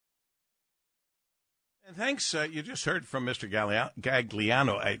Thanks. You just heard from Mr.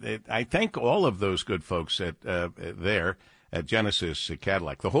 Gagliano. I thank all of those good folks there at Genesis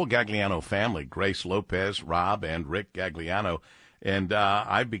Cadillac, the whole Gagliano family, Grace Lopez, Rob, and Rick Gagliano. And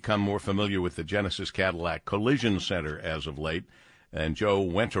I've become more familiar with the Genesis Cadillac Collision Center as of late, and Joe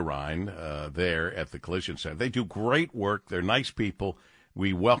Winterine there at the Collision Center. They do great work. They're nice people.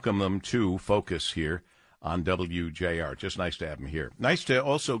 We welcome them to Focus here on WJR. Just nice to have them here. Nice to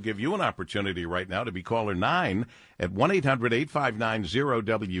also give you an opportunity right now to be caller 9 at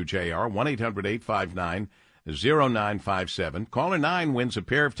 1-800-859-0WJR, 1-800-859-0957. Caller 9 wins a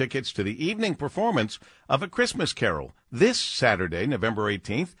pair of tickets to the evening performance of A Christmas Carol this Saturday, November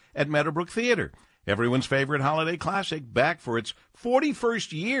 18th at Meadowbrook Theater. Everyone's favorite holiday classic, back for its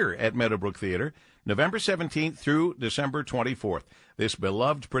 41st year at Meadowbrook Theater, November 17th through December 24th. This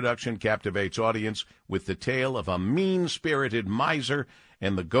beloved production captivates audience with the tale of a mean-spirited miser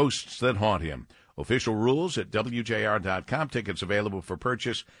and the ghosts that haunt him. Official rules at WJR.com. Tickets available for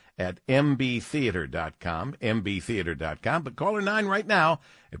purchase at mbtheater.com, mbtheater.com. But caller 9 right now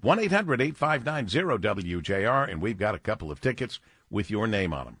at 1-800-859-0WJR, and we've got a couple of tickets with your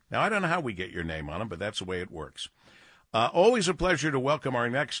name on them. Now, I don't know how we get your name on them, but that's the way it works. Always a pleasure to welcome our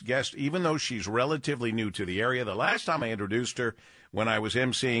next guest, even though she's relatively new to the area. The last time I introduced her when I was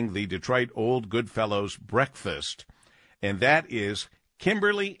emceeing the Detroit Old Goodfellows Breakfast, and that is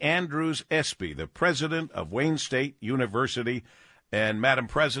Kimberly Andrews Espy, the president of Wayne State University. And, Madam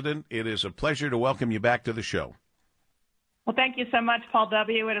President, it is a pleasure to welcome you back to the show. Well, thank you so much, Paul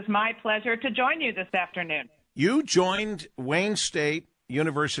W. It is my pleasure to join you this afternoon. You joined Wayne State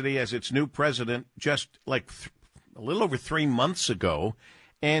University as its new president just like a little over 3 months ago,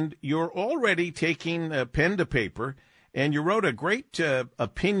 and you're already taking pen to paper, and you wrote a great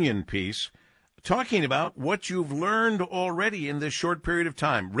opinion piece talking about what you've learned already in this short period of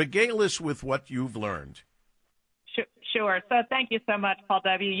time. Regale us with what you've learned. Sure. So thank you so much, Paul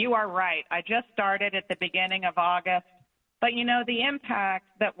W. You are right. I just started at the beginning of August. But, you know, the impact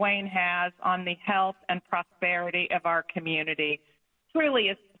that Wayne has on the health and prosperity of our community truly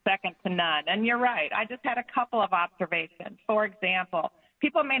is second to none. And you're right. I just had a couple of observations. For example,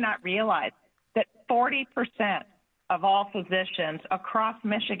 people may not realize that 40% of all physicians across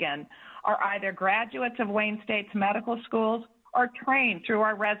Michigan are either graduates of Wayne State's medical schools or trained through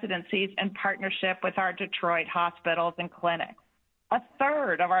our residencies in partnership with our Detroit hospitals and clinics. A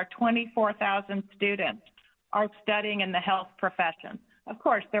third of our 24,000 students are studying in the health professions. Of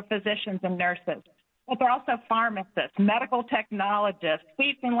course, they're physicians and nurses, but they're also pharmacists, medical technologists,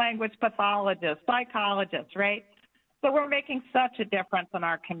 speech and language pathologists, psychologists, right? So we're making such a difference in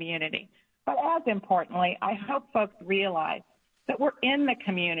our community. But as importantly, I hope folks realize that we're in the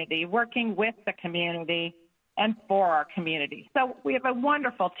community, working with the community and for our community. So we have a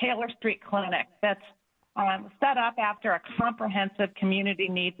wonderful Taylor Street Clinic that's set up after a comprehensive community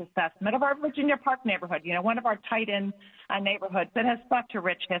needs assessment of our Virginia Park neighborhood, you know, one of our tight-end neighborhoods that has such a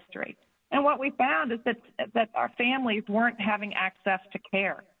rich history. And what we found is that our families weren't having access to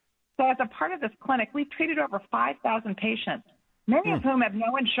care. So as a part of this clinic, we've treated over 5,000 patients, many of whom have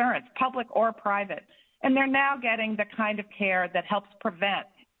no insurance, public or private. And they're now getting the kind of care that helps prevent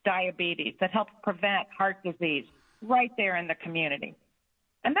diabetes, that helps prevent heart disease right there in the community.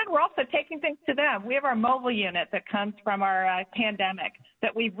 And then we're also taking things to them. We have our mobile unit that comes from our pandemic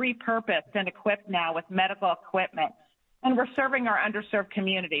that we've repurposed and equipped now with medical equipment. And we're serving our underserved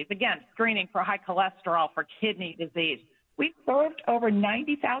communities, again, screening for high cholesterol, for kidney disease. We've served over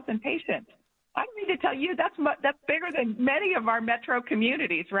 90,000 patients. I don't need to tell you that's bigger than many of our metro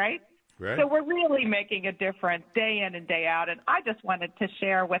communities, right? Right. So we're really making a difference day in and day out. And I just wanted to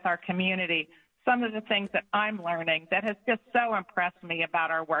share with our community some of the things that I'm learning that has just so impressed me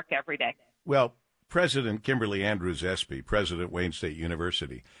about our work every day. Well, President Kimberly Andrews Espy, President Wayne State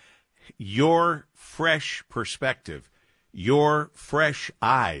University, your fresh perspective, your fresh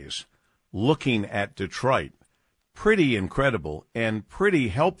eyes looking at Detroit, pretty incredible and pretty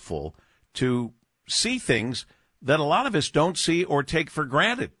helpful to see things that a lot of us don't see or take for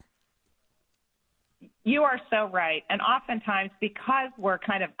granted. You are so right. And oftentimes, because we're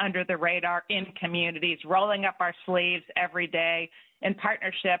kind of under the radar in communities, rolling up our sleeves every day in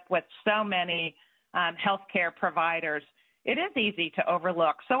partnership with so many healthcare providers, it is easy to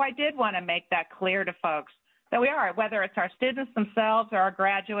overlook. So I did want to make that clear to folks that we are, whether it's our students themselves or our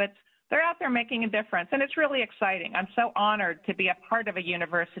graduates, they're out there making a difference. And it's really exciting. I'm so honored to be a part of a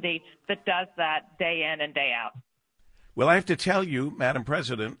university that does that day in and day out. Well, I have to tell you, Madam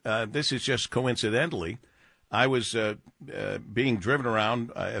President, this is just coincidentally. I was being driven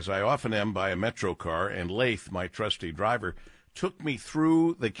around, as I often am, by a Metro car, and Lath, my trusty driver, took me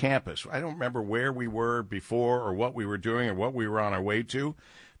through the campus. I don't remember where we were before or what we were doing or what we were on our way to.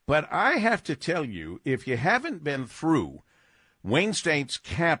 But I have to tell you, if you haven't been through Wayne State's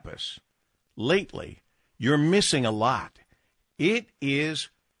campus lately, you're missing a lot. It is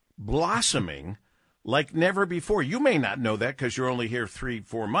blossoming like never before. You may not know that because you're only here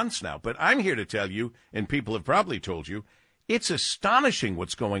 3-4 months now, but I'm here to tell you, and people have probably told you, it's astonishing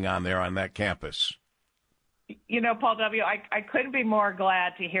what's going on there on that campus. You know, Paul W., I couldn't be more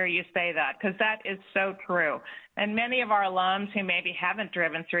glad to hear you say that, because that is so true. And many of our alums who maybe haven't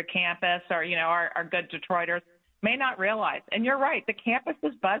driven through campus or, you know, are good Detroiters may not realize. And you're right, the campus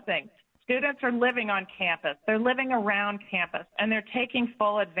is buzzing. Students are living on campus. They're living around campus, and they're taking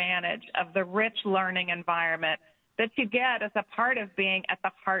full advantage of the rich learning environment that you get as a part of being at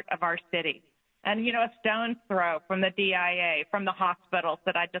the heart of our city. And, you know, a stone's throw from the DIA, from the hospitals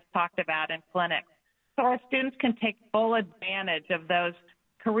that I just talked about and clinics. So our students can take full advantage of those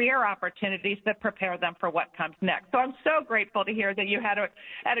career opportunities that prepare them for what comes next. So I'm so grateful to hear that you had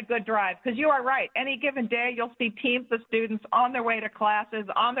a good drive, because you are right. Any given day, you'll see teams of students on their way to classes,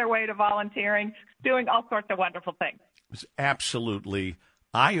 on their way to volunteering, doing all sorts of wonderful things. It was absolutely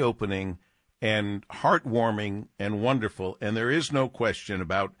eye-opening and heartwarming and wonderful, and there is no question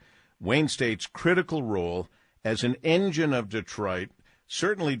about Wayne State's critical role as an engine of Detroit.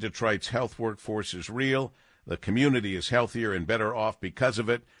 Certainly Detroit's health workforce is real. The community is healthier and better off because of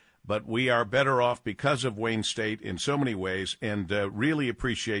it, but we are better off because of Wayne State in so many ways, and really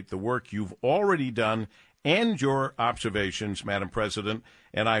appreciate the work you've already done and your observations, Madam President,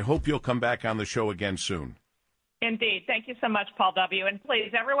 and I hope you'll come back on the show again soon. Indeed. Thank you so much, Paul W. And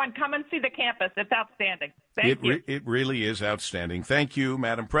please, everyone, come and see the campus. It's outstanding. Thank you. It really is outstanding. Thank you,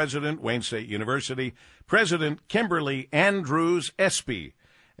 Madam President, Wayne State University, President Kimberly Andrews Espy.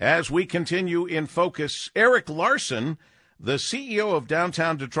 As we continue in focus, Eric Larson, the CEO of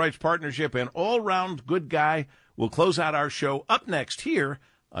Downtown Detroit's Partnership and all-round good guy, will close out our show up next here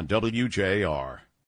on WJR.